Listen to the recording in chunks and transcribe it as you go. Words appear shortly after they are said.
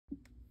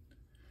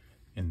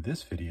In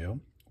this video,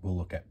 we'll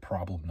look at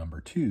problem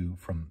number 2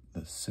 from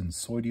the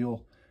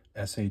Sinusoidal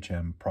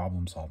SHM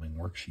problem-solving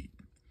worksheet.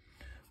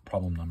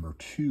 Problem number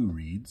 2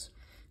 reads,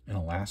 an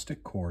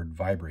elastic cord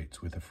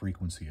vibrates with a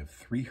frequency of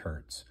 3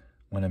 Hz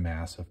when a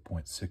mass of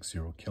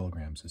 0.60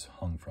 kilograms is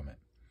hung from it.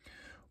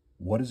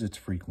 What is its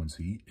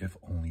frequency if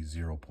only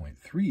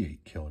 0.38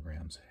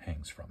 kilograms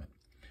hangs from it?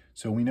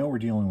 So we know we're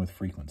dealing with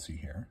frequency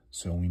here.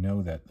 So we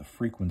know that the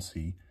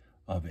frequency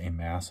of a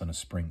mass on a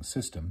spring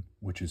system,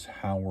 which is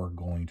how we're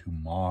going to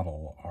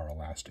model our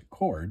elastic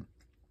cord,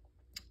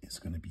 is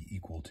going to be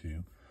equal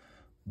to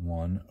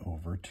 1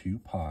 over 2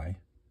 pi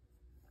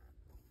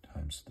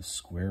times the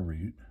square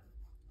root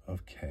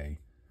of k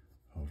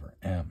over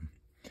m.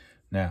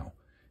 Now,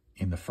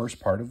 in the first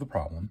part of the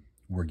problem,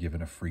 we're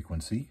given a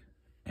frequency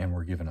and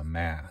we're given a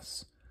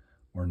mass.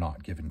 We're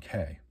not given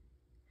k.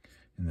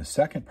 In the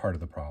second part of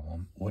the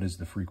problem, what is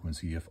the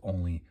frequency if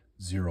only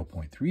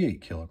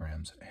 0.38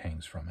 kilograms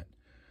hangs from it?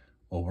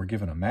 Well, we're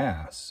given a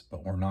mass,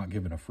 but we're not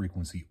given a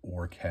frequency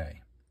or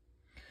k.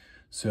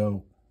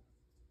 So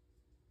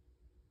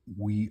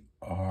we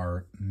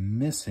are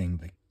missing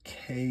the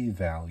k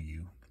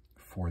value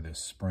for this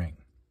spring.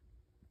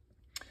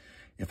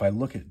 If I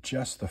look at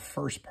just the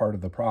first part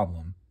of the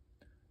problem,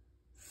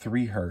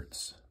 3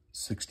 Hertz,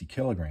 60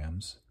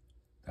 kilograms,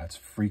 that's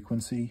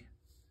frequency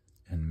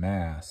and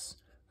mass.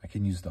 I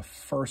can use the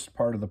first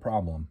part of the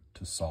problem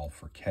to solve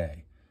for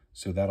k.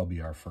 So that'll be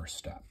our first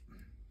step.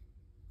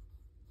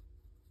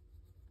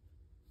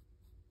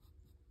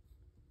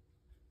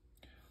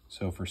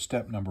 So for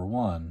step number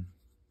 1,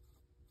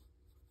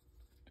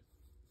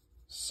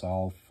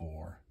 solve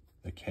for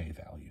the k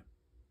value.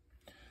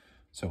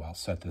 So I'll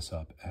set this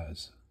up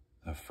as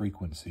the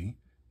frequency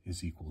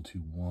is equal to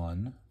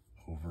 1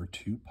 over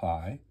 2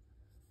 pi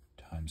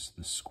times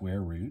the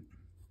square root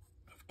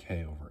of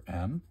k over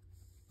m.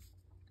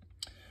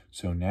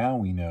 So now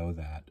we know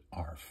that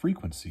our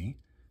frequency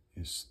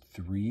is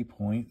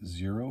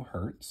 3.0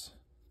 hertz,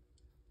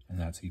 and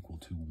that's equal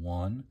to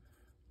 1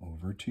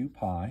 over 2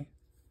 pi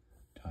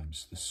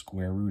times the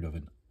square root of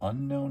an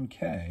unknown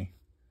k,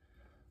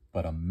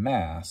 but a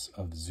mass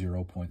of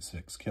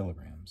 0.6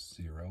 kilograms,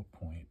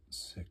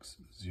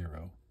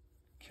 0.60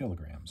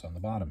 kilograms on the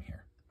bottom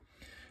here.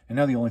 And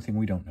now the only thing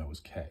we don't know is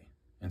k,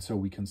 and so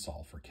we can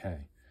solve for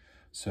k.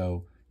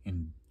 So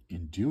in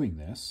doing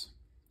this,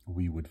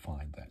 we would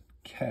find that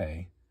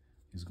k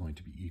is going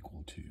to be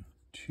equal to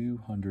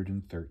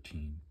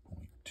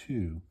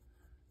 213.2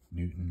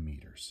 Newton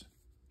meters.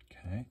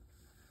 Okay,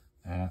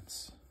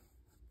 that's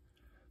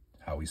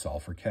how we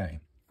solve for k.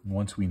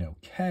 Once we know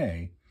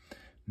k,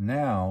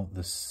 now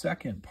the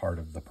second part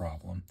of the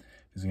problem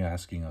is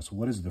asking us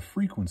what is the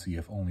frequency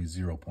if only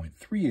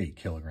 0.38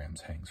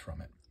 kilograms hangs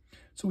from it.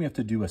 So we have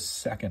to do a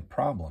second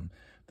problem.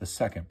 The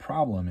second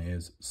problem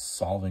is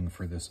solving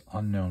for this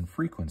unknown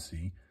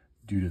frequency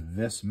due to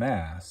this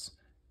mass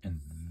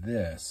and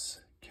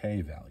this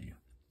k value.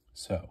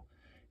 So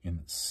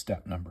in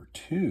step number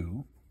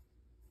 2,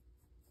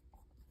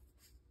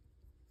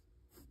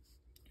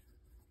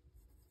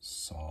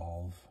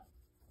 solve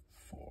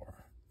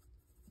for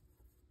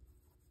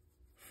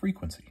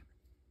frequency.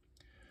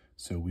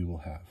 So we will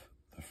have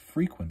the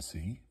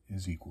frequency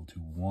is equal to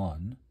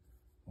 1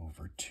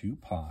 over 2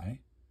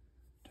 pi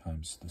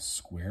times the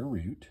square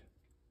root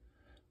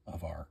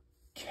of our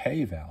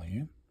k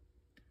value,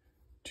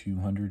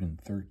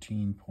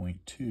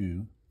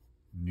 213.2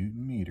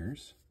 Newton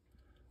meters,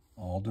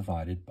 all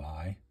divided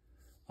by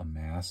a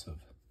mass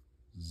of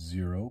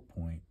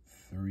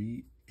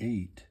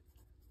 0.38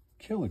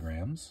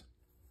 kilograms.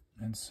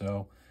 And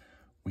so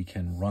we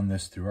can run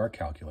this through our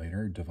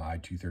calculator,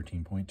 divide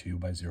 213.2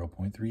 by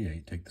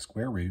 0.38, take the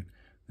square root,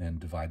 then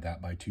divide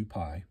that by 2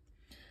 pi,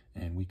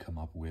 and we come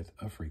up with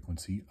a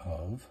frequency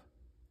of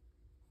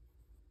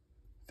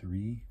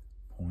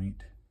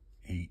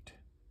 3.8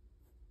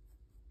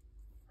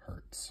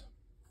 Hertz.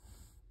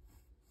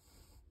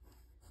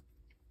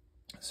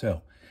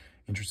 So,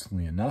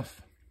 interestingly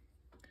enough,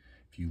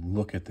 if you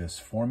look at this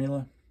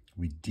formula,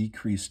 we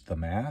decreased the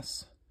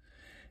mass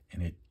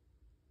and it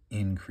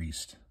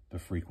increased the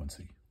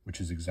frequency,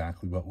 which is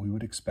exactly what we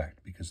would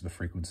expect because the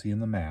frequency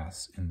and the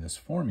mass in this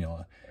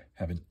formula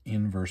have an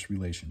inverse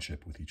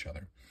relationship with each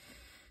other.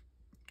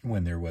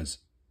 When there was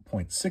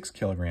 0.6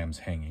 kilograms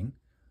hanging,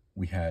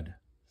 we had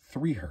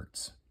 3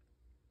 Hertz.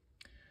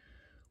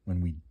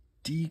 When we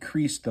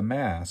decreased the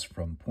mass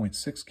from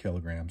 0.6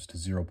 kilograms to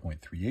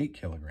 0.38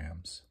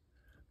 kilograms,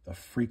 the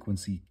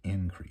frequency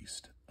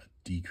increased. A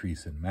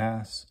decrease in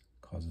mass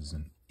causes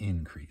an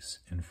increase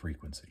in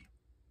frequency.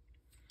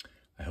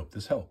 I hope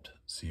this helped.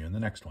 See you in the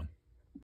next one.